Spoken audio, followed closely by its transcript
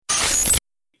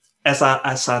as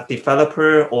a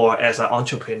developer or as an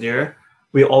entrepreneur,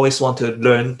 we always want to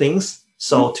learn things.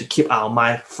 So to keep our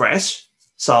mind fresh.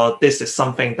 So this is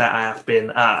something that I have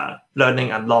been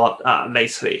learning a lot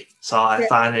lately. So I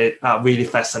find it really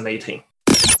fascinating.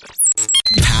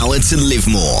 Power to Live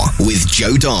More with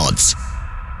Joe Dodds.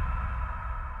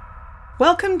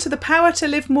 Welcome to the Power to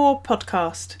Live More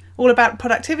podcast, all about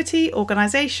productivity,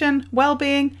 organisation,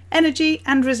 well-being, energy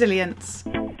and resilience.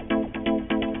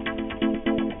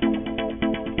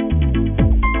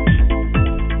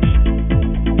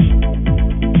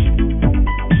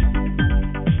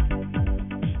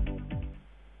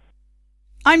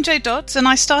 I'm Jo Dodds, and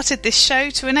I started this show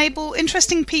to enable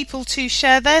interesting people to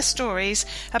share their stories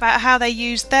about how they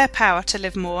use their power to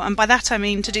live more, and by that I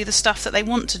mean to do the stuff that they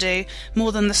want to do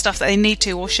more than the stuff that they need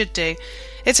to or should do.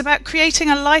 It's about creating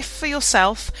a life for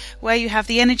yourself where you have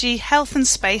the energy, health and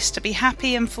space to be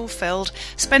happy and fulfilled,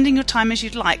 spending your time as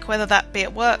you'd like, whether that be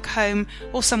at work, home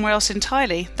or somewhere else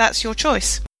entirely. That's your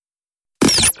choice.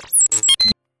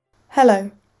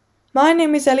 Hello, my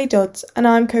name is Ellie Dodds and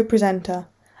I'm co-presenter.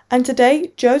 And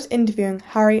today, Joe's interviewing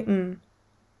Harry M.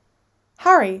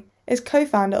 Harry is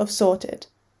co-founder of Sorted,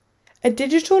 a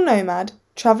digital nomad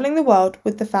travelling the world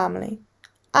with the family,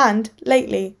 and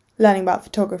lately learning about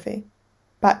photography.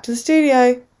 Back to the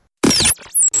studio.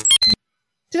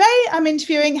 Today I'm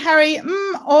interviewing Harry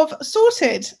M of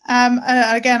Sorted.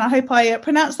 Again, I hope I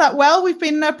pronounced that well. We've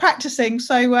been practising.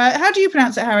 So how do you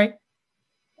pronounce it, Harry?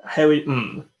 Harry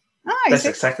M. Nice. That's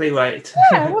exactly right.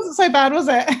 Yeah, it wasn't so bad, was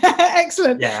it?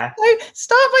 Excellent. Yeah. So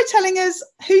start by telling us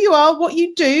who you are, what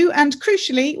you do, and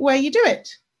crucially, where you do it.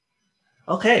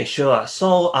 Okay, sure.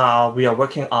 So we are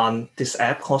working on this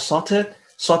app called Sorted.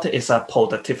 Sorted is a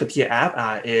productivity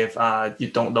app, if you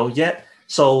don't know yet.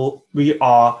 So we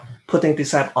are putting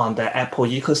this app on the Apple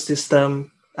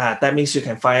ecosystem. That means you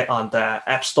can find it on the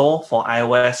App Store for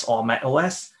iOS or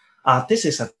macOS. This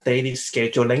is a daily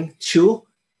scheduling tool.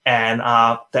 And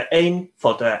the aim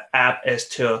for the app is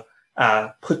to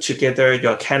put together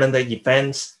your calendar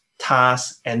events,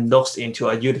 tasks, and notes into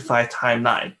a unified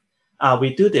timeline.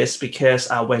 We do this because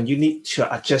when you need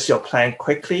to adjust your plan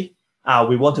quickly,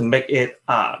 we want to make it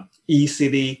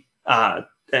easily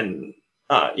and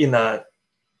in a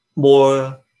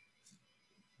more,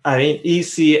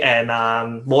 easy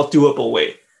and more doable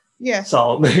way. Yeah.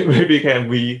 So maybe we can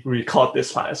record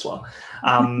this part as well.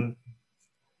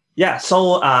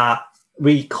 So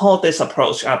we call this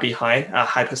approach behind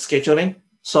hyperscheduling.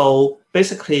 So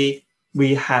basically,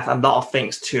 we have a lot of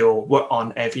things to work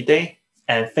on every day,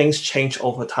 and things change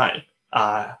over time.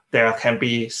 There can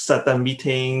be certain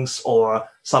meetings or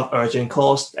some urgent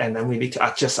calls, and then we need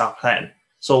to adjust our plan.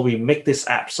 So we make this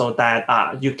app so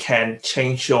that you can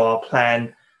change your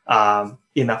plan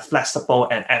in a flexible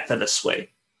and effortless way.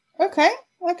 Okay,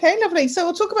 lovely. So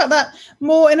we'll talk about that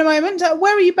more in a moment.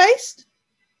 Where are you based?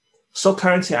 So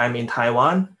currently I'm in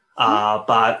Taiwan,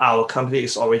 but our company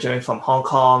is originally from Hong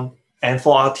Kong. And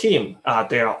for our team,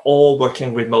 they are all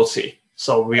working remotely.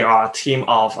 So we are a team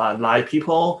of 9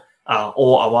 people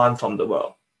all around from the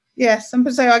world. Yes,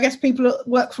 and so I guess people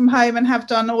work from home and have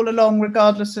done all along,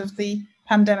 regardless of the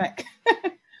pandemic.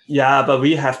 Yeah, but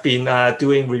we have been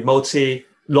doing remotely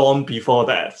long before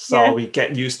that. So we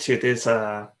get used to this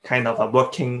kind of a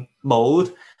working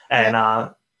mode. And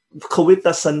COVID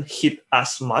doesn't hit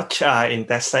us much in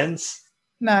that sense.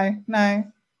 No.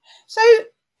 So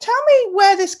tell me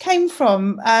where this came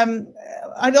from.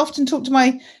 I'd often talk to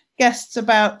my guests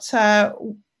about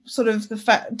sort of the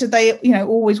fact, do they,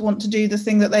 always want to do the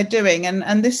thing that they're doing?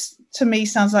 And this, to me,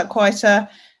 sounds like quite a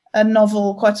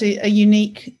novel, quite a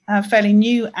unique, fairly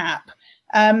new app.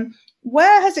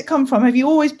 Where has it come from? Have you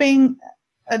always been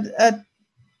a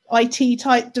IT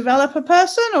type developer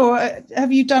person, or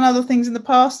have you done other things in the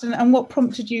past, and what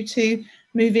prompted you to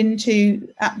move into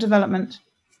app development?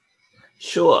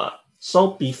 Sure. So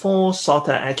before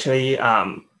Sorted, actually,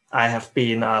 I have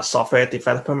been a software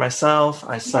developer myself.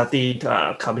 I studied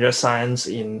computer science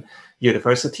in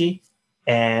university.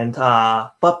 And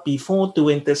but before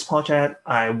doing this project,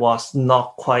 I was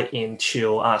not quite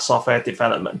into software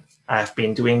development. I've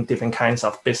been doing different kinds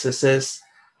of businesses.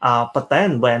 But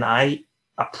then when I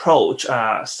approach,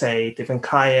 say, different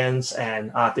clients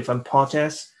and different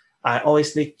projects, I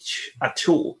always need a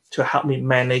tool to help me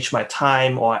manage my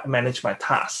time or manage my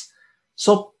tasks.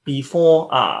 So before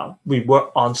we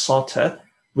work on Sorted,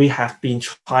 we have been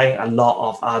trying a lot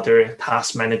of other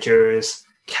task managers,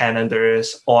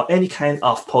 calendars, or any kind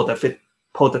of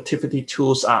productivity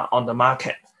tools on the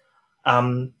market.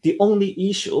 The only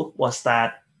issue was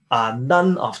that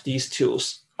none of these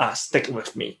tools stick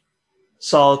with me.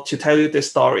 So to tell you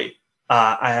this story,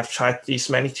 I have tried these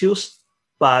many tools,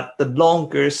 but the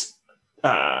longest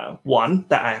one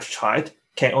that I have tried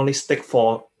can only stick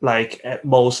for like at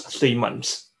most 3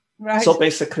 months. Right. So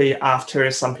basically, after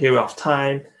some period of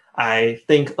time, I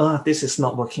think, this is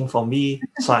not working for me.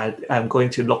 So I'm going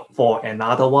to look for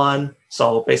another one.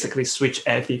 So basically switch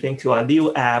everything to a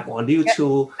new app or new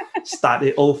tool, start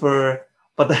it over.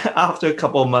 But then after a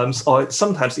couple of months or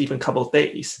sometimes even a couple of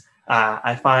days,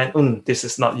 I find this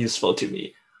is not useful to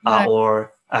me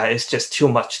or it's just too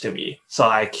much to me. So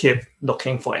I keep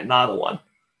looking for another one.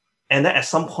 And then at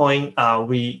some point,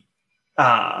 we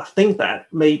think that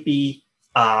maybe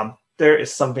there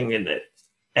is something in it.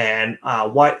 And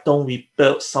why don't we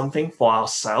build something for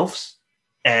ourselves?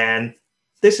 And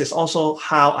this is also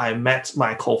how I met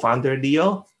my co-founder,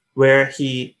 Leo, where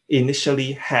he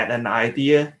initially had an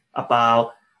idea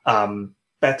about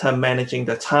better managing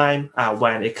the time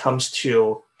when it comes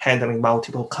to handling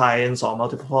multiple clients or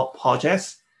multiple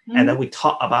projects. Mm-hmm. And then we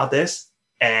talked about this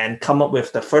and come up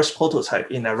with the first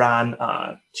prototype in around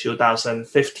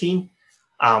 2015.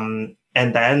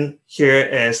 And then here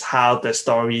is how the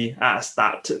story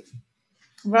started.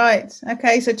 Right.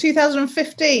 Okay. So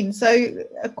 2015. So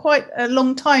quite a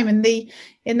long time in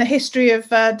the history of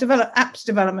apps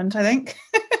development, I think.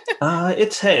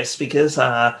 It is because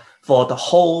for the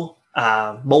whole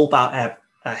mobile app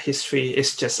history,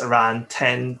 it's just around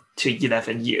 10 to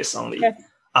 11 years only. Yes.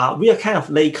 We are kind of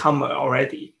latecomer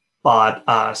already, but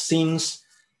since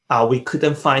we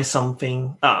couldn't find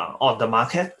something on the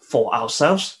market for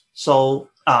ourselves, so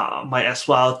might as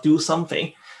well do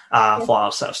something for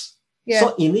ourselves. Yeah.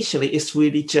 So initially, it's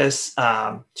really just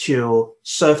to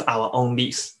serve our own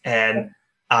needs. And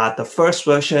the first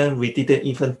version, we didn't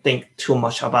even think too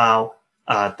much about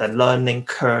the learning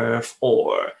curve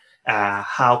or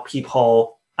how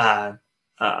people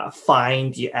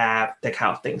find the app, that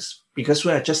kind of things, because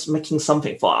we are just making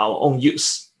something for our own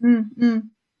use. Mm-hmm.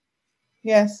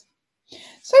 Yes.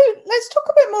 So let's talk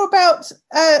a bit more about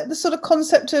the sort of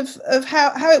concept of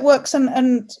how it works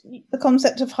and the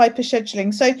concept of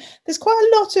hyperscheduling. So there's quite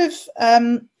a lot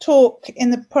of talk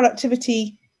in the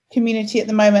productivity community at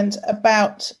the moment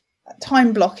about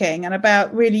time blocking and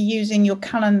about really using your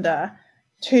calendar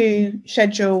to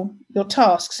schedule your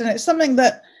tasks. And it's something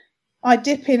that I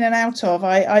dip in and out of.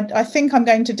 I think I'm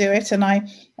going to do it, and I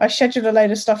schedule a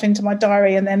load of stuff into my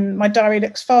diary, and then my diary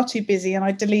looks far too busy and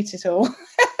I delete it all.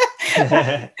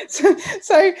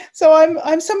 so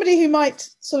I'm somebody who might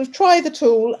sort of try the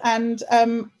tool and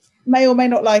may or may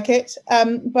not like it,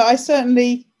 but I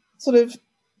certainly sort of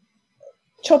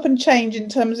chop and change in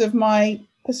terms of my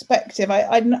perspective.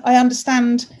 I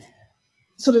understand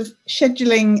sort of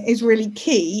scheduling is really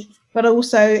key, but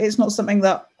also it's not something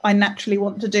that I naturally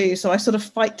want to do. So I sort of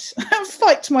fight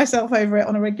myself over it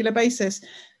on a regular basis.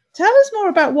 Tell us more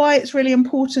about why it's really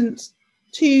important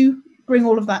to bring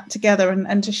all of that together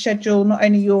and to schedule not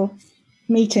only your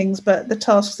meetings, but the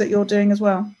tasks that you're doing as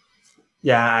well.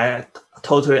 Yeah, I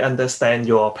totally understand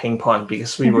your pain point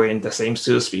because we were in the same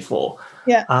shoes before.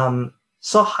 Yeah.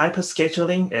 So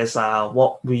hyperscheduling is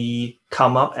what we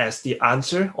come up as the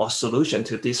answer or solution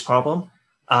to this problem.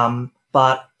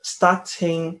 But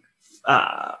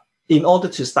in order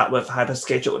to start with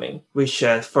hyperscheduling, we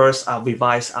should first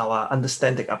revise our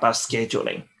understanding about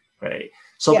scheduling, right?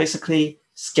 So basically,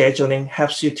 scheduling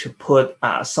helps you to put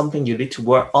something you need to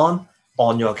work on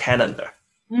your calendar.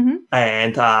 Mm-hmm.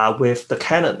 And with the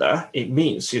calendar, it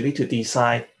means you need to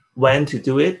decide when to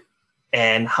do it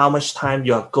and how much time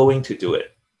you're going to do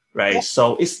it, right? Yeah.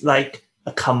 So it's like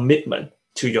a commitment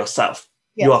to yourself.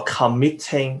 Yeah. You are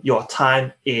committing your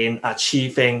time in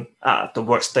achieving the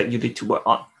works that you need to work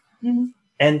on. Mm-hmm.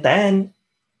 And then,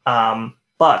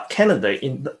 but calendar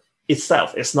in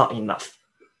itself is not enough.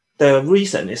 The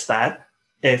reason is that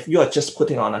if you are just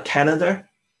putting on a calendar,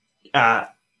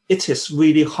 it is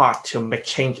really hard to make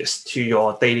changes to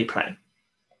your daily plan.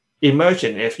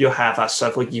 Imagine if you have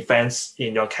several events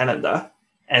in your calendar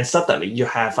and suddenly you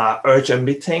have an urgent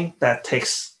meeting that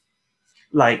takes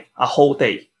like a whole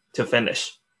day to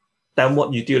finish. Then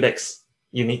what you do next,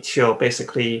 you need to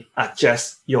basically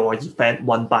adjust your event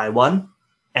one by one,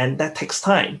 and that takes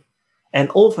time.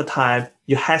 And over time,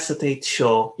 you hesitate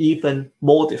to even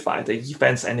modify the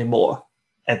events anymore.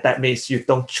 And that means you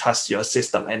don't trust your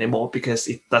system anymore because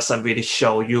it doesn't really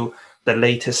show you the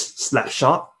latest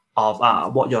snapshot of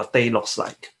what your day looks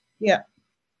like. Yeah.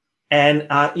 And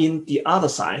in the other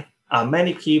side,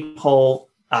 many people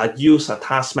use a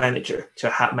task manager to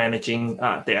help managing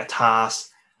their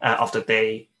tasks of the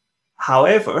day.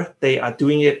 However, they are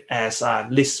doing it as a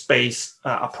list-based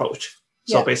approach.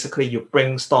 So basically, you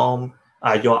brainstorm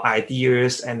your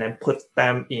ideas and then put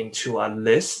them into a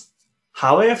list.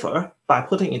 However, by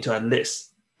putting into a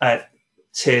list, it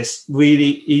is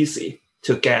really easy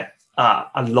to get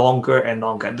a longer and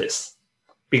longer list,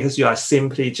 because you are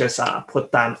simply just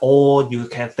put down all you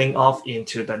can think of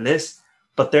into the list,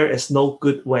 but there is no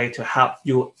good way to help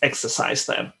you exercise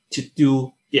them to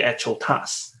do the actual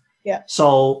task. Yeah.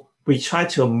 So we try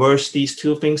to merge these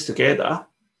two things together.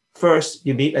 First,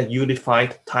 you need a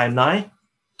unified timeline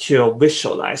to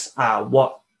visualize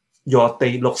what your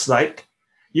day looks like.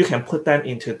 You can put them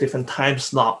into different time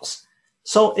slots.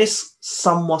 So it's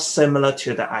somewhat similar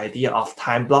to the idea of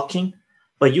time blocking,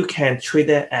 but you can treat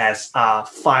it as a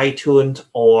fine-tuned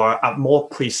or a more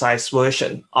precise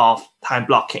version of time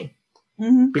blocking.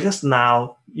 Mm-hmm. Because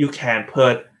now you can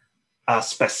put a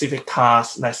specific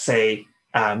task, let's say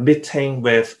a meeting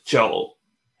with Joe,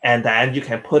 and then you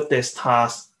can put this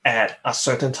task at a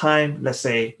certain time, let's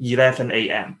say 11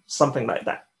 a.m., something like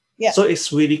that. Yeah. So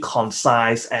it's really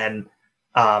concise, and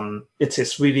it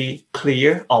is really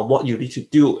clear on what you need to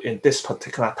do in this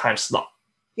particular time slot.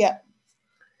 Yeah.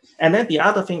 And then the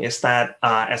other thing is that,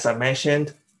 as I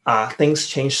mentioned, things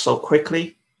change so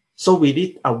quickly. So we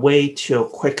need a way to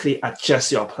quickly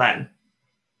adjust your plan.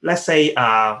 Let's say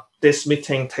this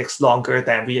meeting takes longer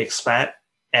than we expect,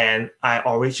 and I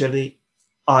originally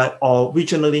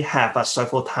have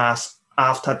several tasks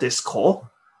after this call.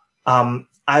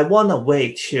 I want a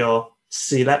way to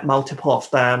select multiple of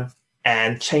them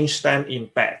and change them in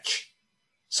batch.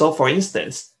 So for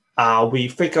instance, we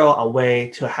figure out a way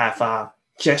to have a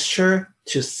gesture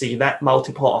to select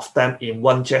multiple of them in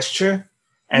one gesture.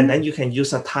 And then you can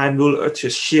use a time ruler to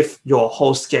shift your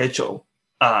whole schedule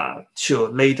to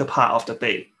later part of the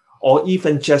day, or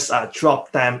even just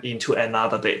drop them into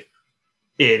another day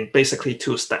in basically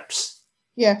 2 steps.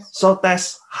 Yes. So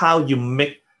that's how you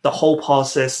make the whole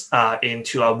process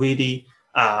into a really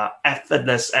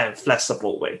effortless and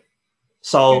flexible way.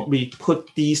 So we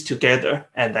put these together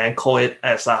and then call it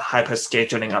as a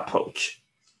hyper-scheduling approach.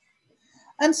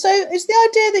 And so is the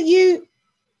idea that you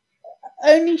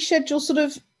only schedule sort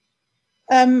of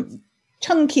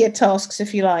chunkier tasks,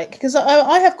 if you like? Because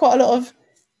I have quite a lot of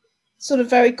sort of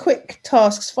very quick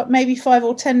tasks, maybe 5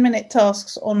 or 10 minute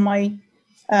tasks on my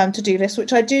to-do list,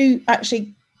 which I do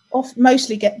actually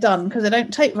mostly get done because they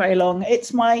don't take very long.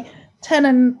 It's my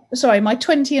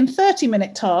 20 and 30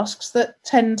 minute tasks that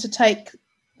tend to take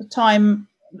the time.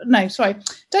 No, sorry,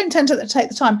 don't tend to take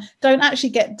the time, don't actually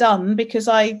get done because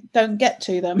I don't get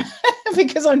to them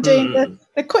because I'm doing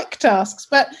the quick tasks.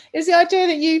 But is the idea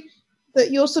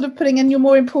that you're sort of putting in your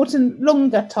more important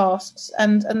longer tasks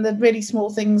and the really small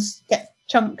things get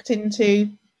chunked into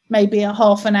maybe a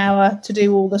half an hour to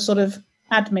do all the sort of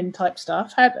admin type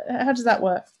stuff? How does that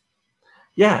work?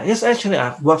 Yeah, it's actually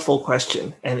a workflow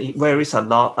question, and it varies a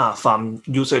lot from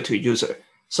user to user.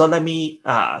 So let me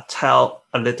tell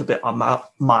a little bit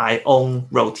about my own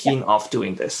routine of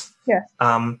doing this. Yeah.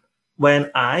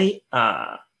 When I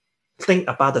think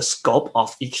about the scope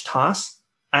of each task,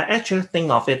 I actually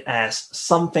think of it as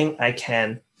something I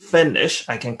can finish,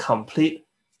 I can complete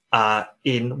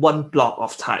in one block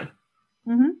of time.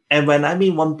 Mm-hmm. And when I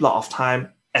mean one block of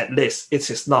time, at least it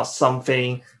is not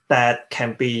something that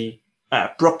can be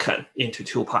broken into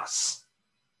 2 parts.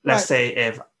 Let's say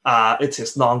if it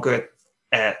is longer,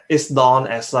 it's long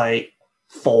as like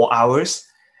 4 hours,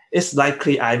 it's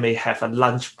likely I may have a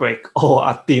lunch break or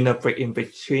a dinner break in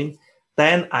between.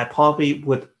 Then I probably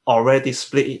would already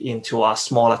split it into a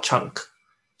smaller chunk.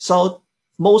 So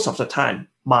most of the time,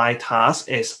 my task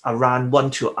is around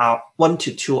 1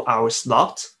 to 2 hour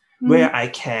slot, where I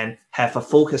can have a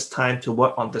focused time to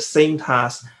work on the same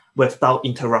task without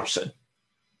interruption.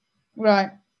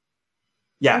 Right.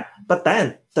 Yeah, but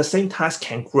then the same task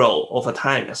can grow over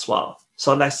time as well.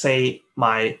 So let's say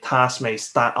my task may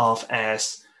start off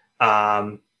as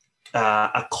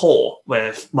a call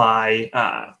with my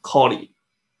colleague,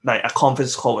 like a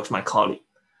conference call with my colleague.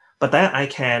 But then I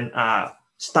can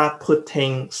start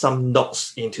putting some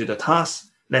notes into the task.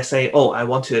 Let's say, I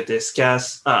want to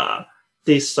discuss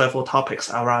these several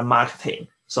topics around marketing.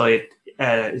 So it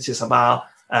is about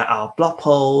our blog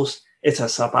post, it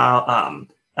is about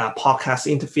a podcast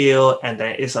interview, and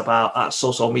then it's about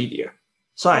social media.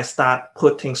 So I start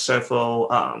putting several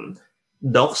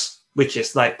notes, which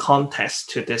is like context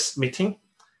to this meeting.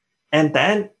 And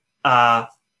then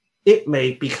it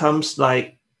may becomes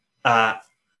like I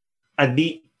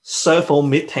need several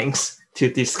meetings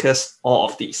to discuss all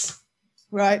of these.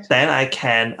 Right. Then I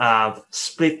can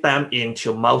split them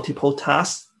into multiple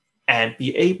tasks and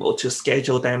be able to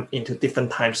schedule them into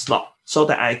different time slots so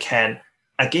that I can,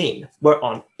 again, work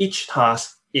on each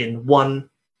task in one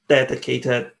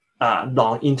dedicated,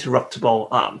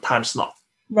 non-interruptible time slot.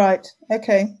 Right.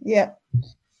 Okay. Yeah.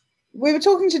 we were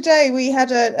talking today. We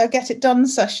had a Get It Done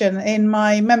session in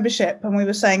my membership, and we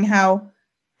were saying how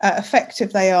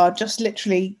effective they are, just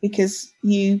literally because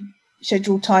you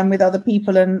schedule time with other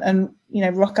people and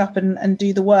rock up and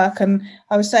do the work. And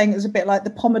I was saying it was a bit like the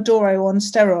Pomodoro on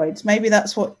steroids. Maybe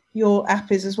that's what your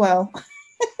app is as well.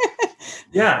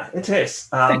 Yeah, it is.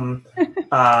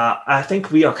 I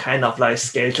think we are kind of like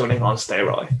scheduling on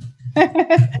steroid.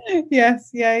 Yes,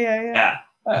 yeah.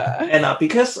 And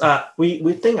because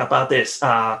we think about this,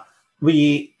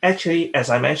 we actually, as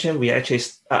I mentioned, we actually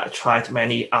tried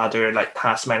many other like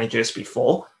task managers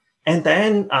before, and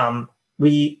then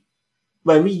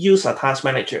when we use a task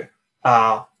manager,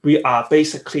 we are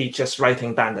basically just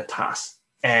writing down the tasks,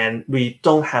 and we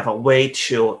don't have a way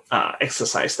to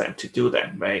exercise them to do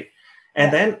them, right?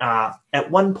 And then at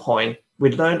one point,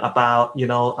 we learned about,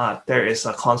 there is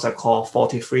a concept called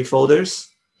 43 folders.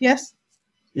 Yes.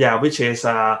 Yeah, which is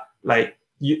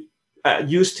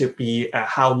used to be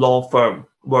how law firm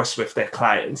works with their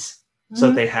clients. Mm-hmm.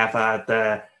 So they have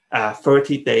the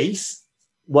 30 days,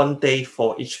 1 day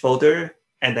for each folder,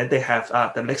 and then they have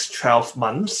the next 12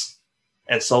 months,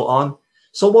 and so on.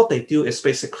 So what they do is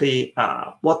basically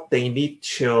what they need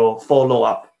to follow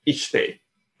up each day.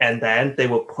 And then they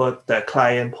will put the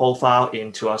client profile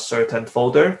into a certain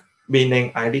folder,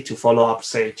 meaning I need to follow up,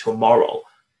 say, tomorrow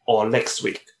or next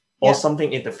week or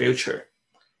something in the future.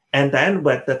 And then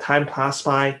when the time passes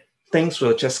by, things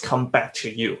will just come back to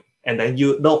you. And then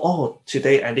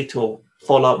today I need to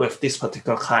follow up with this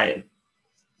particular client.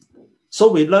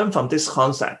 So we learn from this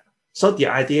concept. So the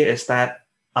idea is that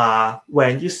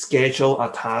when you schedule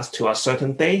a task to a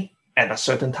certain day at a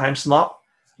certain time slot,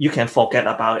 you can forget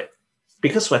about it.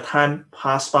 Because when time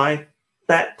passes by,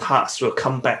 that task will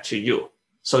come back to you.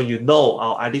 So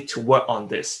I need to work on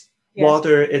this. Yes.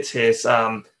 Whether it is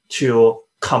to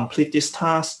complete this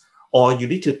task, or you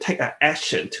need to take an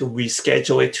action to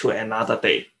reschedule it to another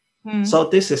day. Mm. So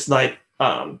this is like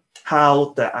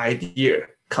how the idea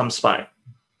comes by.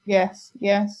 Yes,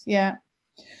 yeah.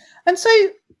 And so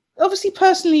obviously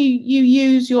personally you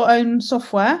use your own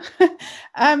software.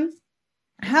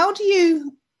 How do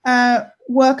you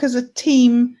work as a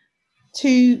team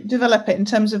to develop it in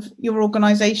terms of your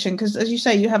organization? Because as you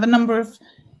say, you have a number of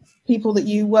people that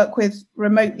you work with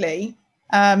remotely,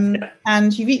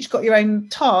 and you've each got your own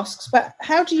tasks, but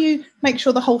how do you make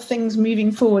sure the whole thing's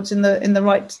moving forwards in the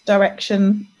right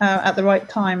direction at the right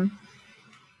time?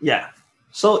 Yeah.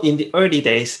 So in the early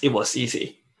days, it was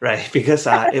easy, right? Because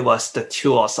it was the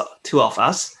two of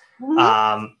us.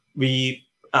 Mm-hmm. We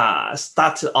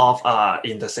started off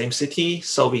in the same city,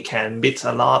 so we can meet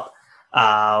a lot.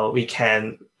 We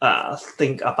can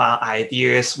think about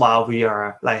ideas while we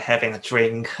are like having a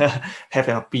drink,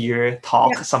 having a beer,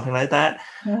 talk, something like that.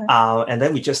 Yeah. And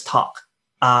then we just talk.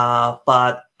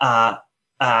 But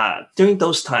during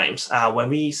those times, when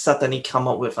we suddenly come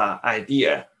up with an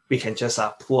idea, we can just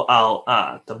pull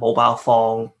out the mobile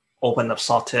phone, open up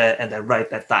Sorted, and then write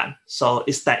that down. So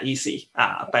it's that easy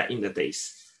back in the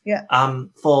days. Yeah.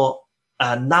 For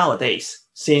nowadays,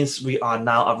 since we are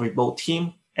now a remote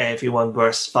team, everyone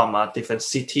works from a different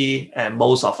city, and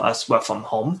most of us work from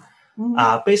home.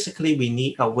 Mm-hmm. Basically, we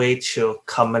need a way to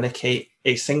communicate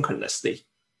asynchronously.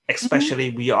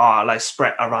 Especially, we are like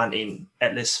spread around in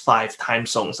at least 5 time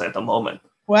zones at the moment.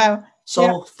 Wow.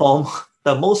 So for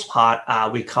the most part,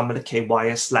 we communicate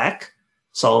via Slack.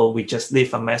 So we just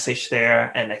leave a message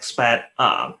there and expect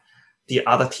the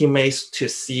other teammates to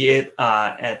see it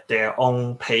at their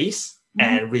own pace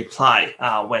and reply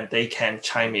when they can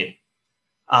chime in.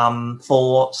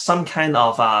 For some kind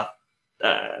of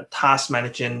task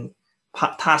management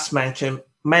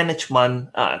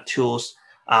tools,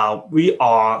 we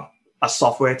are a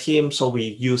software team, so we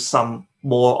use some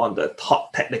more on the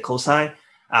top technical side.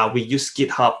 We use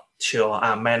GitHub to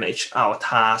manage our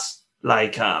tasks,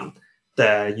 like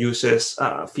the user's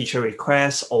feature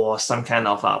requests or some kind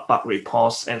of bug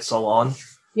reports and so on.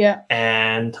 Yeah.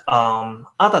 And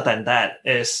other than that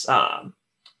is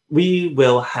we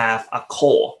will have a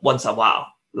call once a while,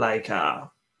 like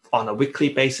on a weekly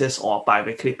basis or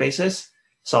bi-weekly basis.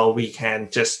 So we can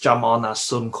just jump on a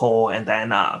Zoom call and then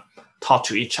talk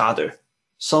to each other.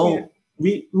 So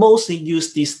we mostly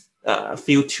use these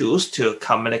few tools to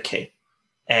communicate.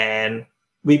 And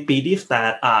we believe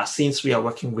that since we are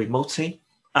working remotely,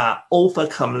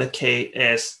 over-communicate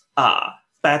is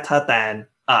better than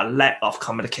lack of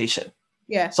communication.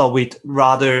 Yeah. So we'd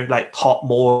rather like talk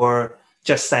more,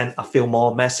 just send a few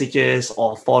more messages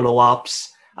or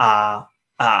follow-ups. And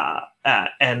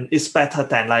it's better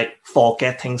than like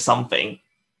forgetting something.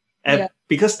 And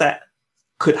because that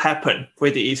could happen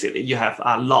pretty easily. You have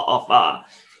a lot of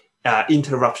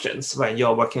interruptions when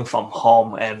you're working from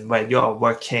home and when you're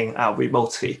working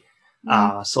remotely.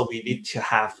 So we need to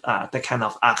have the kind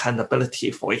of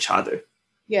accountability for each other.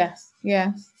 Yes,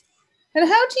 yes. And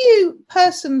how do you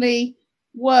personally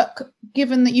work,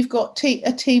 given that you've got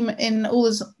a team in all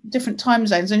those different time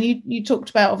zones? And you talked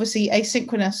about obviously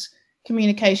asynchronous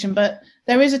communication, but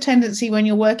there is a tendency when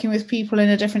you're working with people in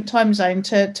a different time zone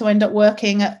to end up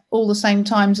working at all the same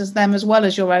times as them as well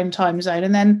as your own time zone.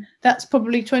 And then that's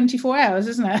probably 24 hours,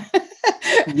 isn't it?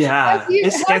 Yeah,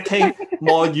 it's getting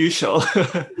more usual.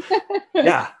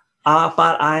 Yeah,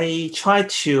 but I try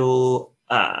to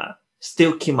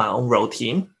still keep my own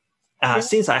routine.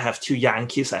 Since I have 2 young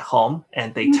kids at home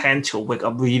and they tend to wake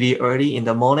up really early in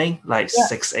the morning, like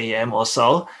 6 a.m. or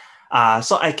so,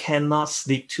 so I cannot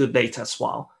sleep too late as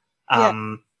well.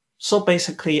 So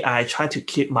basically, I try to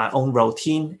keep my own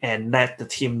routine and let the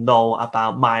team know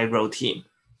about my routine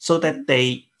so that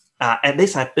they, at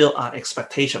least I build an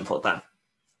expectation for them,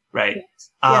 right?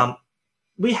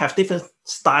 We have different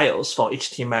styles for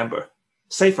each team member.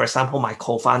 Say, for example, my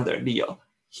co-founder, Leo,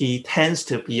 he tends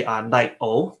to be a night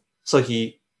owl. So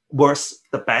he works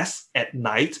the best at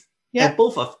night. And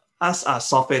both of us are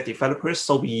software developers,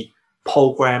 so we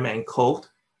program and code.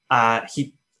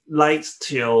 He likes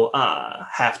to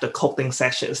have the coding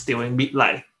sessions during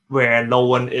midnight where no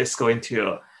one is going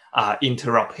to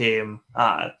interrupt him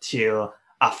to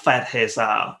affect his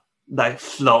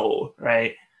flow,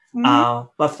 right?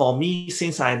 But for me,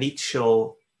 since I need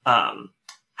to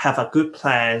have a good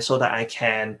plan so that I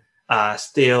can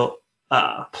still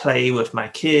play with my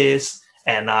kids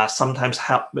and sometimes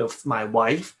help with my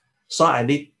wife, so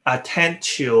I tend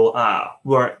to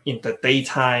work in the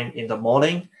daytime in the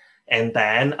morning, and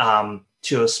then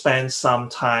to spend some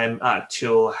time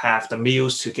to have the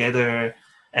meals together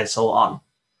and so on.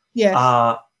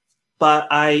 But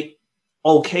I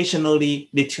occasionally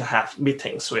need to have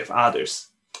meetings with others.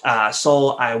 So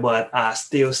I would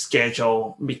still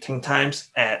schedule meeting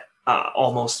times at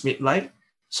almost midnight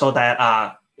so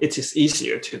that it is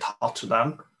easier to talk to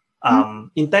them.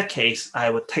 In that case, I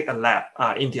would take a nap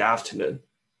in the afternoon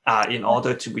in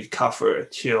order to recover,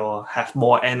 to have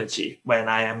more energy when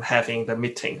I am having the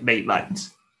meeting late night.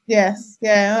 Yes,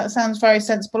 yeah, that sounds very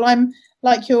sensible. I'm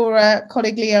like your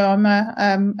colleague Leo. I'm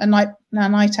a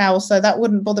night owl, so that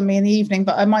wouldn't bother me in the evening.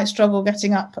 But I might struggle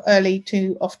getting up early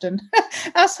too often,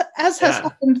 as has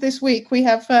happened this week. We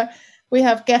have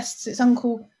guests. It's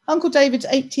Uncle David's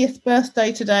 80th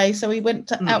birthday today, so we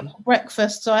went out for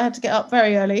breakfast. So I had to get up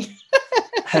very early.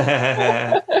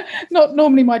 Not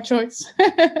normally my choice.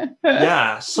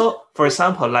 Yeah. So, for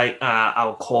example, like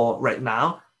our call right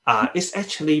now, it's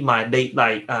actually my late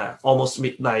night, almost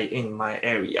midnight in my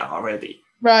area already.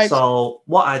 Right. So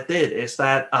what I did is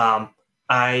that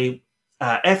I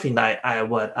every night I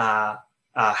would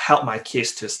help my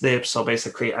kids to sleep. So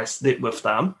basically, I sleep with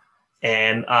them.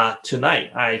 And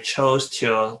tonight I chose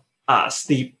to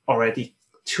sleep already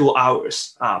 2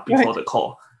 hours before the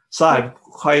call. So I'm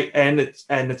quite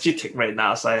energetic right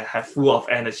now. So I have full of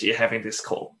energy having this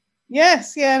call.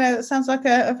 Yes, yeah, no, that sounds like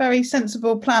a very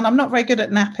sensible plan. I'm not very good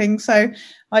at napping, so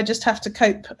I just have to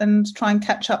cope and try and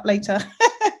catch up later.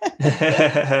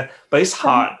 But it's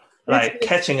hard. Like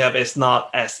catching up is not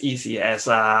as easy as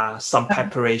some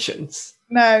preparations.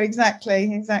 No,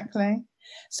 exactly.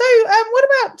 So what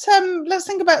about, let's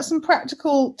think about some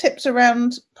practical tips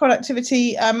around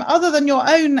productivity. Other than your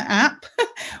own app,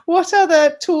 what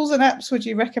other tools and apps would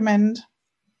you recommend?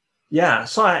 Yeah,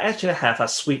 so I actually have a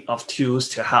suite of tools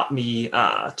to help me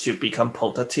to become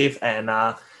productive and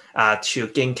to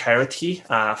gain clarity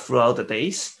throughout the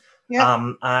days.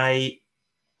 I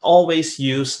always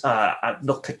use a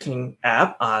note-taking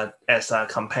app as a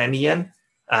companion,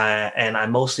 and I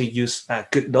mostly use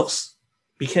GoodNotes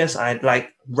because I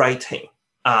like writing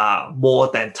more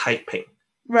than typing.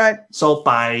 Right. So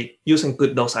by using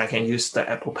GoodNotes, I can use the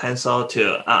Apple Pencil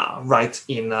to write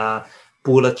in a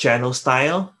bullet journal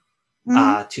style.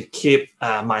 To keep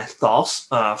my thoughts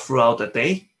throughout the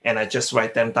day, and I just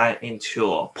write them down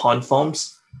into point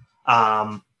forms.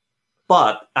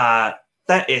 But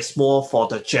that is more for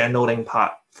the journaling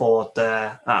part, for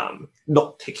the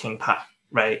note-taking part,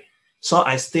 right? So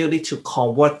I still need to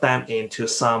convert them into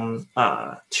some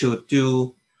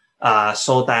to-do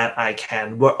so that I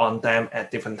can work on them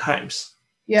at different times.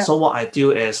 Yeah. So what I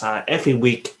do is every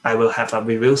week I will have a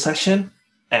review session,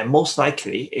 and most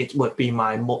likely it would be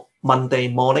my Monday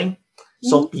morning.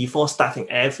 So before starting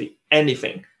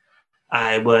anything,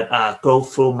 I would go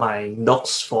through my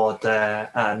notes for the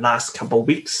last couple of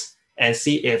weeks and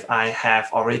see if I have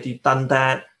already done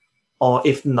that, or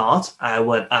if not, I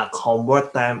would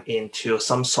convert them into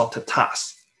some sort of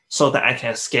task so that I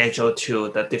can schedule to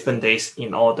the different days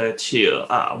in order to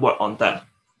work on them.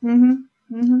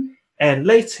 And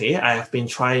lately, I have been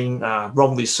trying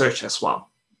Roam Research as well.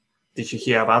 Did you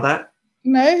hear about that?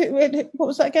 No, what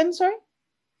was that again? Sorry.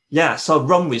 Yeah, so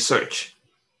Roam Research.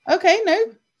 Okay,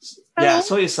 no.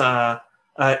 So it's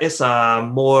a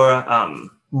more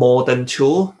modern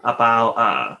tool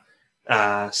about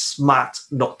smart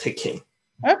note taking.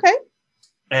 Okay.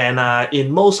 And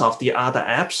in most of the other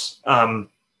apps,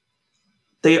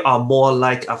 they are more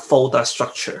like a folder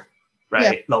structure,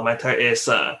 right? Yeah. No matter it's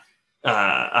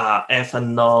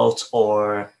Evernote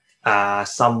or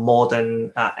some modern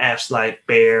apps like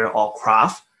Bear or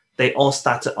Craft, they all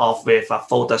started off with a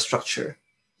folder structure.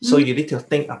 So you need to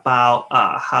think about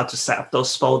how to set up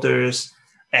those folders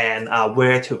and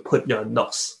where to put your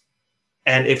notes.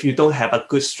 And if you don't have a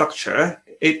good structure,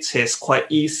 it is quite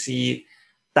easy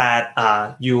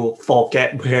that you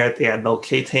forget where they are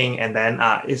locating, and then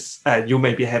you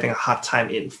may be having a hard time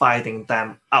in finding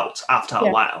them out after a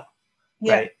while,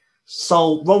 right?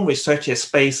 So Roam Research is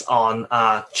based on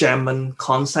a German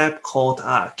concept called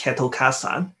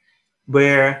Kettelkasten,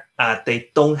 where they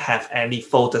don't have any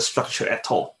folder structure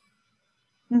at all.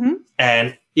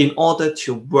 And in order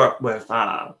to work with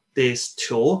this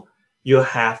tool, you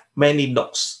have many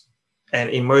notes. And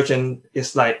Emergent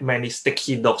is like many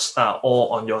sticky notes all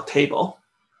on your table.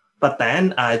 But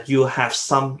then you have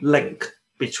some link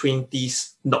between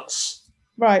these notes,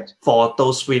 right, for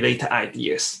those related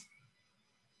ideas.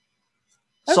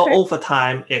 Okay. So over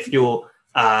time, if you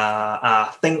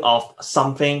think of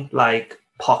something like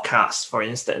podcasts, for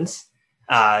instance,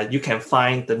 you can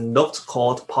find the note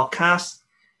called podcast,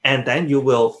 and then you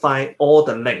will find all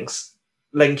the links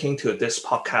linking to this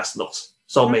podcast notes.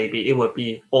 So maybe it would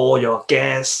be all your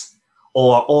guests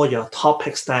or all your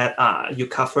topics that you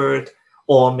covered,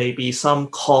 or maybe some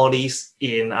colleagues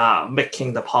in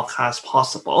making the podcast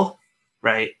possible,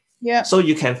 right? Yeah. So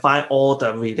you can find all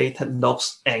the related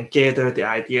notes and gather the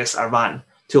ideas around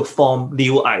to form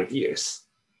new ideas.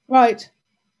 Right.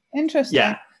 Interesting.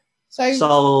 Yeah.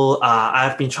 So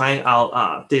I've been trying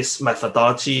out this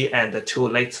methodology and the tool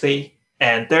lately.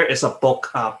 And there is a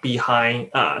book behind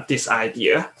this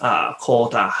idea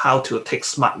called How to Take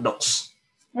Smart Notes.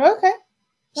 Okay.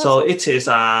 So it is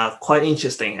quite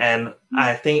interesting. And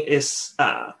I think it's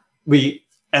we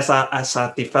as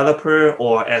a developer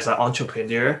or as an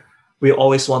entrepreneur, we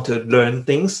always want to learn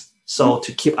things. So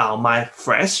to keep our mind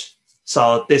fresh.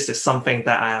 So this is something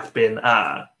that I have been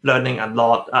learning a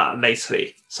lot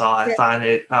lately. So I find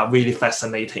it really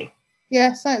fascinating.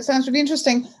 Yes, that sounds really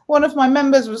interesting. One of my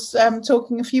members was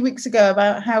talking a few weeks ago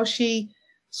about how she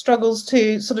struggles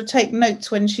to sort of take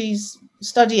notes when she's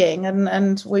studying,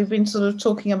 and we've been sort of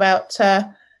talking about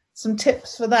some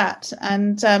tips for that.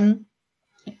 And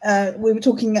we were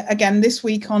talking again this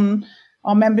week on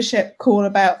our membership call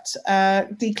about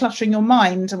decluttering your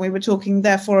mind, and we were talking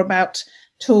therefore about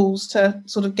tools to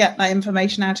sort of get that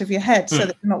information out of your head so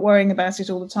that you're not worrying about it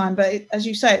all the time. But as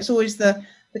you say, it's always the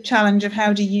challenge of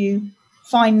how do you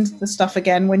find the stuff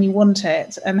again when you want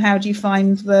it, and how do you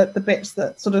find the bits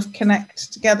that sort of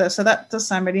connect together. So that does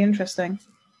sound really interesting.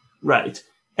 Right.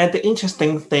 And the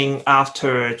interesting thing,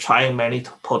 after trying many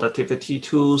productivity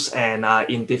tools and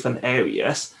in different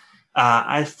areas,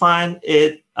 I find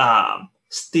it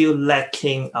still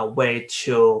lacking a way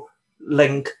to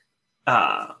link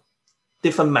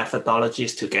different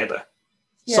methodologies together.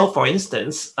 Yeah. So for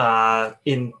instance,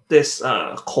 in this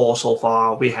course so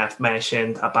far, we have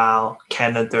mentioned about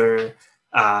calendar,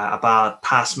 about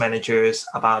task managers,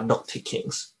 about note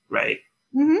takings, right?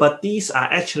 But these are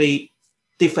actually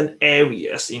different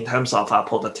areas in terms of our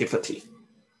productivity.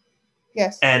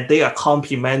 Yes. And they are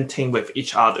complementing with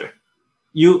each other.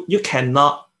 You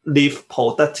cannot live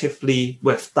productively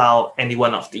without any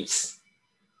one of these.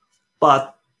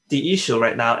 But the issue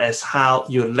right now is how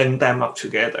you link them up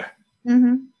together.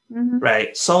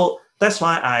 Right. So that's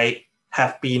why I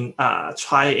have been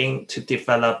trying to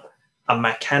develop a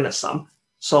mechanism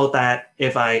so that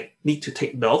if I need to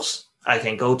take notes, I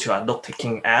can go to a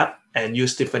note-taking app and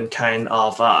use different kind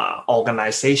of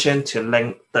organization to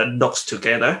link the notes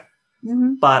together.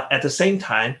 But at the same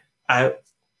time, I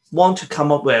want to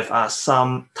come up with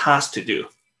some tasks to do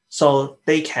so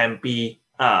they can be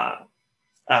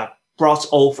brought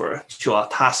over to a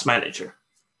task manager.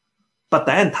 But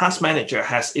then task manager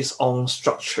has its own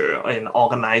structure in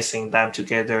organizing them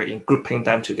together, in grouping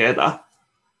them together.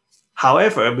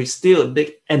 However, we still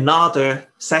need another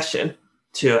session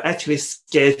to actually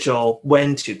schedule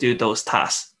when to do those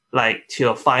tasks, like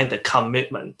to find the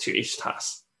commitment to each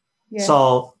task. Yeah.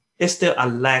 So it's still a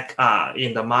lack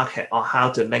in the market on how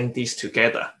to link these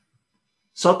together.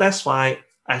 So that's why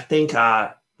I think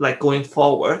like going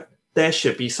forward, there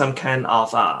should be some kind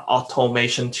of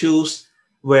automation tools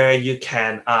where you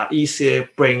can easily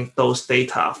bring those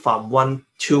data from one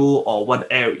tool or one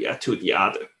area to the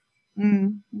other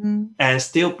and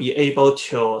still be able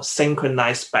to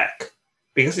synchronize back,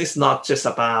 because it's not just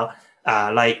about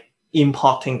like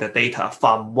importing the data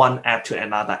from one app to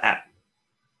another app.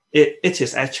 It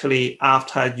is actually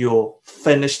after you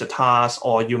finish the task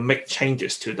or you make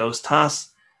changes to those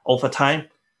tasks over time,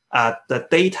 the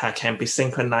data can be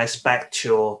synchronized back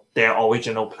to their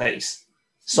original place.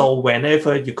 So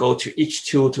whenever you go to each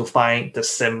tool to find the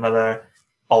similar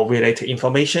or related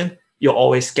information, you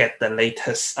always get the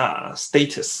latest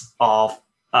status of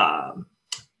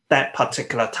that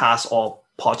particular task or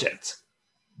project.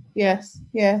 Yes.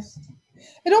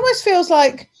 It almost feels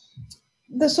like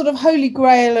the sort of holy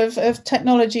grail of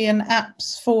technology and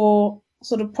apps for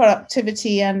sort of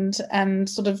productivity and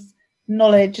sort of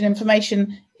knowledge and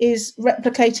information is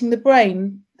replicating the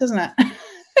brain, doesn't it?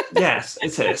 Yes,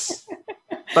 it is.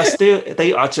 But still,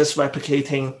 they are just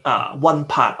replicating one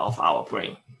part of our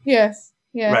brain. Yes.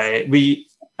 Right. We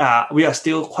are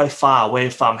still quite far away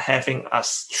from having a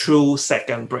true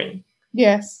second brain.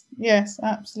 Yes,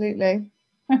 absolutely.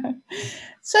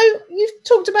 So you've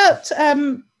talked about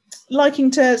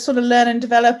liking to sort of learn and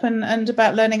develop and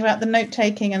about learning about the note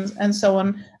taking and so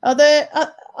on. Are there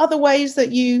other ways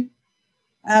that you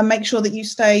make sure that you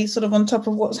stay sort of on top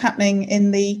of what's happening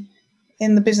in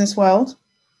the business world?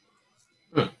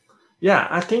 Yeah,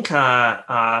 I think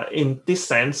in this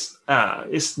sense,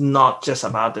 it's not just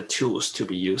about the tools to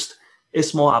be used.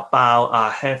 It's more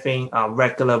about having a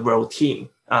regular routine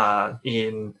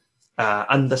in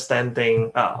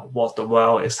understanding what the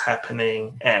world is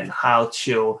happening and how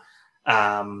to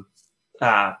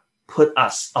put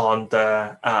us on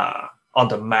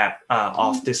the map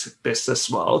of this business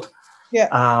world.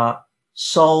 Yeah.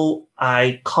 So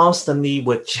I constantly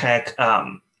would check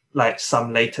like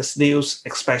some latest news,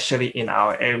 especially in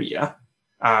our area.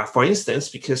 For instance,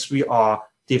 because we are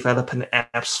developing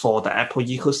apps for the Apple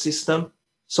ecosystem,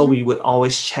 so we would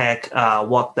always check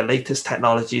what the latest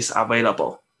technologies are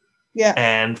available. Yeah.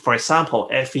 And for example,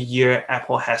 every year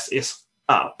Apple has its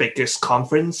biggest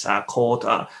conference called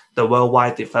the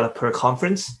Worldwide Developer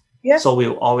Conference. Yeah. So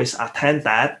we'll always attend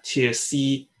that to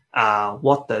see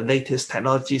what the latest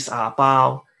technologies are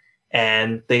about.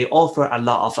 And they offer a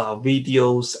lot of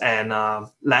videos and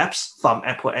labs from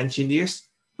Apple engineers.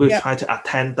 We try to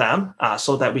attend them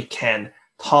so that we can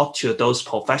talk to those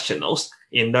professionals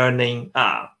in learning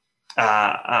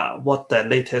what the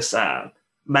latest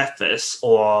methods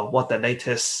or what the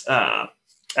latest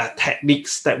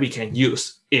techniques that we can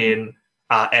use in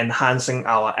enhancing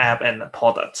our app and the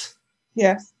product.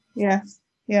 Yes.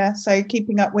 So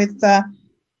keeping up with the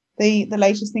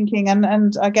latest thinking,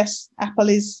 and I guess Apple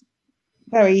is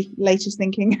very latest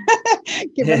thinking,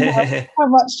 given how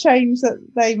much change that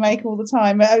they make all the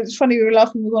time. It was funny, we were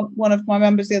laughing with one of my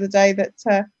members the other day that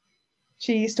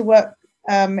she used to work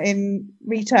in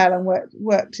retail and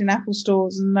worked in Apple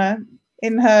stores, and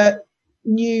in her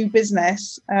new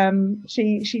business,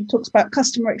 she talks about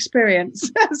customer experience.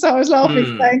 So I was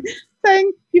laughing,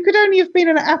 saying you could only have been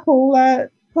an Apple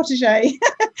protege.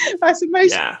 I said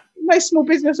most small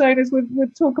business owners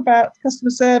would talk about customer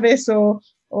service or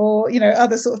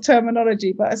other sort of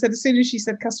terminology, but I said as soon as she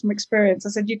said customer experience, I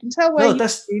said you can tell where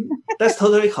that's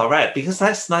totally correct, because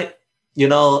that's like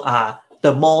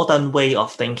the modern way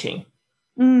of thinking.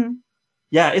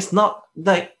 Yeah, it's not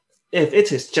like if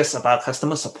it is just about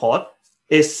customer support,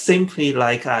 it's simply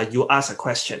like you ask a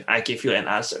question, I give you an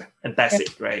answer, and that's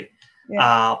it, right?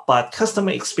 But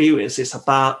customer experience is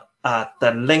about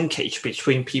the linkage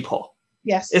between people.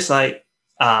 Yes, it's like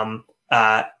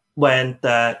when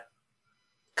the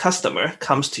customer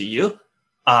comes to you,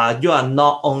 you are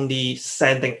not only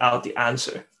sending out the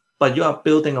answer, but you are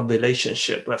building a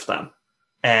relationship with them.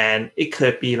 And it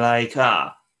could be like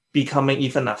becoming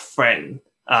even a friend,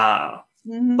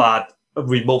 but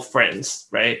remote friends,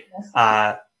 right?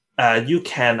 Yes. You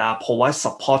can provide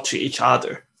support to each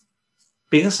other,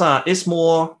 because it's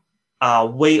more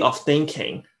way of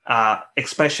thinking,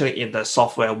 especially in the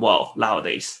software world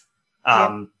nowadays.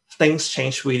 Things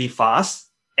change really fast,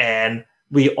 and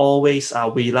we always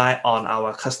rely on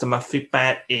our customer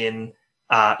feedback in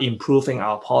improving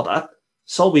our product.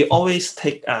 So we always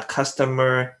take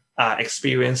customer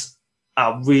experience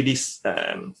really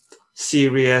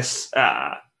serious,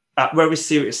 very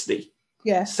seriously.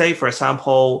 Yeah. Say, for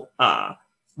example,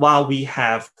 while we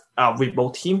have a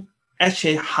remote team,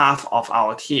 actually half of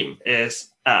our team is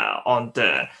on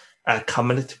the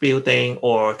community building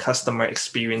or customer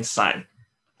experience side.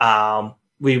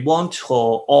 we want to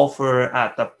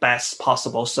offer the best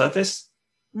possible service,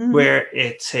 where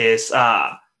it is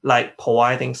like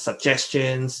providing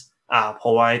suggestions,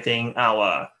 providing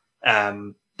our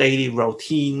daily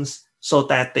routines, so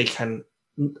that they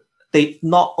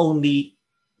not only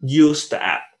use the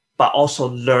app, but also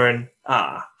learn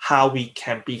how we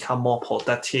can become more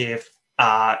productive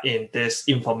in this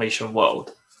information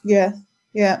world. Yeah.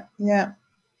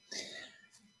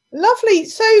 Lovely.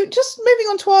 So just moving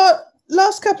on to our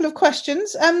last couple of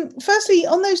questions. Firstly,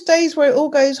 on those days where it all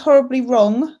goes horribly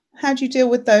wrong, how do you deal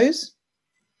with those?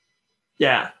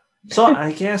 Yeah. So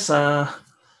I guess for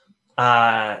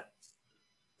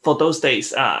those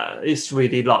days, it's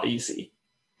really not easy.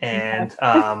 And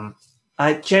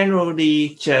I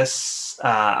generally just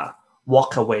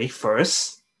walk away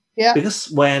first. Yeah.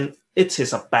 Because when it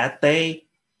is a bad day,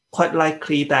 quite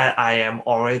likely that I am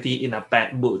already in a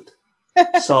bad mood.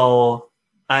 So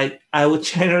I would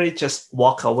generally just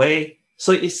walk away.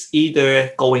 So it's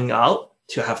either going out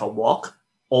to have a walk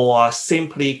or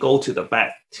simply go to the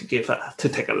bed to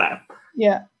take a nap.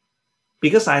 Yeah.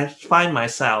 Because I find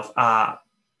myself,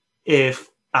 if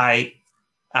I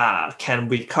can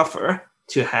recover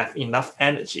to have enough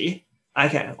energy, I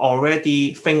can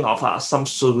already think of some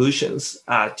solutions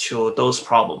to those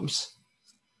problems.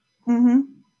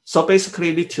 So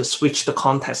basically, need to switch the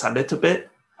context a little bit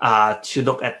to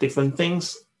look at different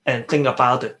things and think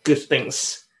about the good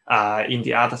things in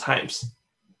the other times.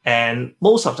 And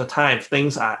most of the time,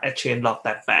 things are actually not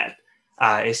that bad.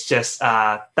 It's just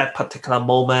that particular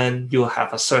moment, you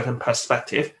have a certain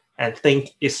perspective and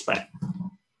think it's bad.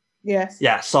 Yes.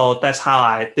 Yeah, so that's how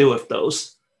I deal with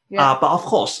those. Yeah. But of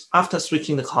course, after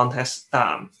switching the context,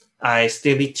 I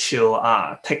still need to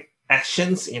take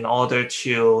actions in order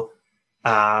to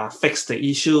fix the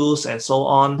issues and so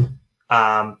on.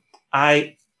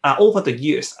 I over the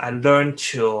years, I learned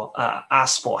to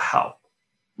ask for help.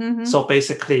 So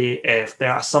basically, if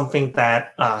there are something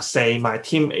that, say, my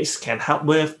teammates can help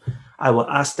with, I will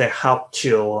ask their help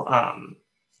to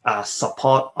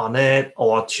support on it,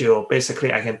 or to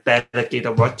basically I can delegate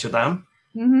the work to them.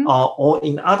 Or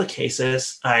in other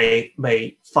cases, I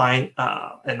may find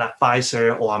an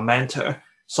advisor or a mentor,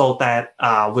 so that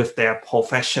with their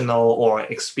professional or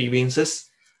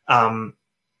experiences,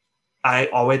 I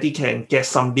already can get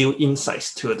some new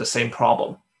insights to the same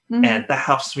problem. And that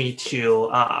helps me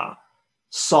to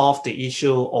solve the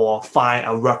issue or find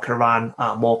a workaround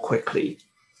more quickly.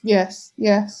 Yes.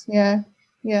 Yeah.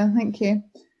 Thank you.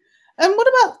 And what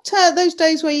about those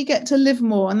days where you get to live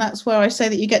more? And that's where I say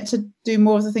that you get to do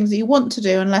more of the things that you want to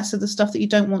do and less of the stuff that you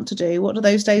don't want to do. What do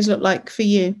those days look like for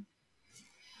you?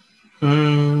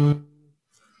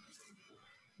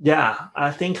 Yeah,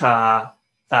 I think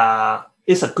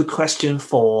it's a good question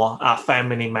for a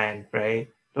family man, right?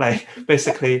 Like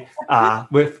basically,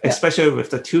 especially with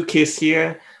the two kids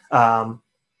here, the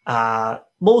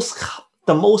most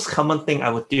common thing I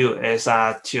would do is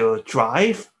to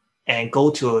drive and go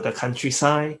to the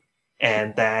countryside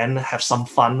and then have some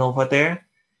fun over there.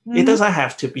 It doesn't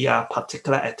have to be a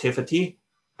particular activity,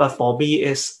 but for me,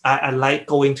 I like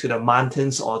going to the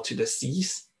mountains or to the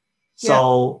seas.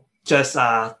 So just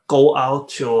go out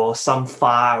to some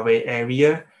faraway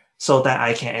area so that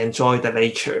I can enjoy the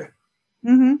nature.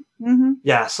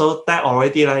 Yeah, so that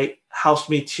already helps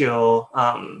me to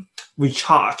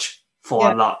recharge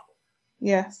for a lot.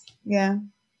 Yes, yeah.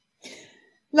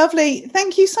 Lovely.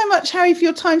 Thank you so much, Harry, for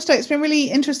your time today. It's been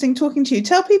really interesting talking to you.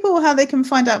 Tell people how they can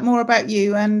find out more about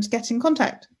you and get in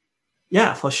contact.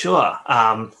 Yeah, for sure.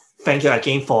 Thank you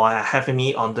again for having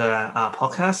me on the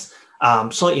podcast.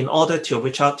 So in order to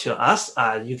reach out to us,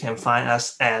 you can find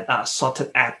us at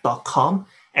sortedapp.com,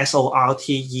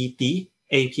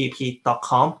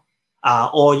 sortedapp.com,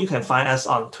 or you can find us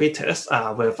on Twitter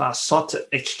with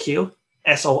sortedhq,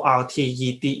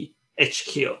 sortedhq.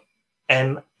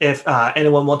 And if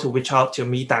anyone want to reach out to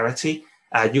me directly,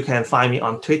 you can find me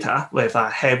on Twitter with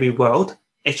Harry World,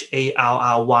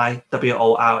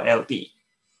 HarryWorld.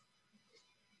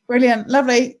 Brilliant.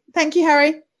 Lovely. Thank you,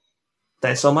 Harry.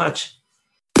 Thanks so much.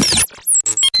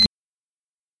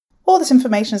 All this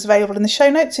information is available in the show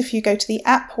notes. If you go to the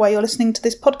app where you're listening to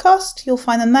this podcast, you'll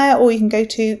find them there, or you can go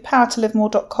to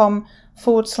powertolivemore.com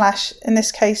 / in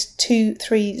this case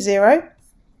 230.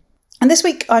 And this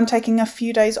week I'm taking a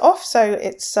few days off, so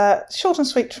it's short and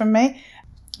sweet from me,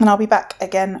 and I'll be back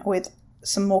again with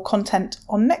some more content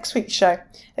on next week's show.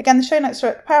 Again, the show notes are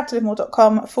at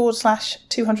powertolivemore.com /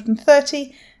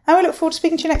 230, and we look forward to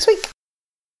speaking to you next week.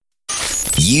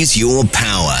 Use your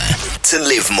power to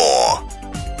live more.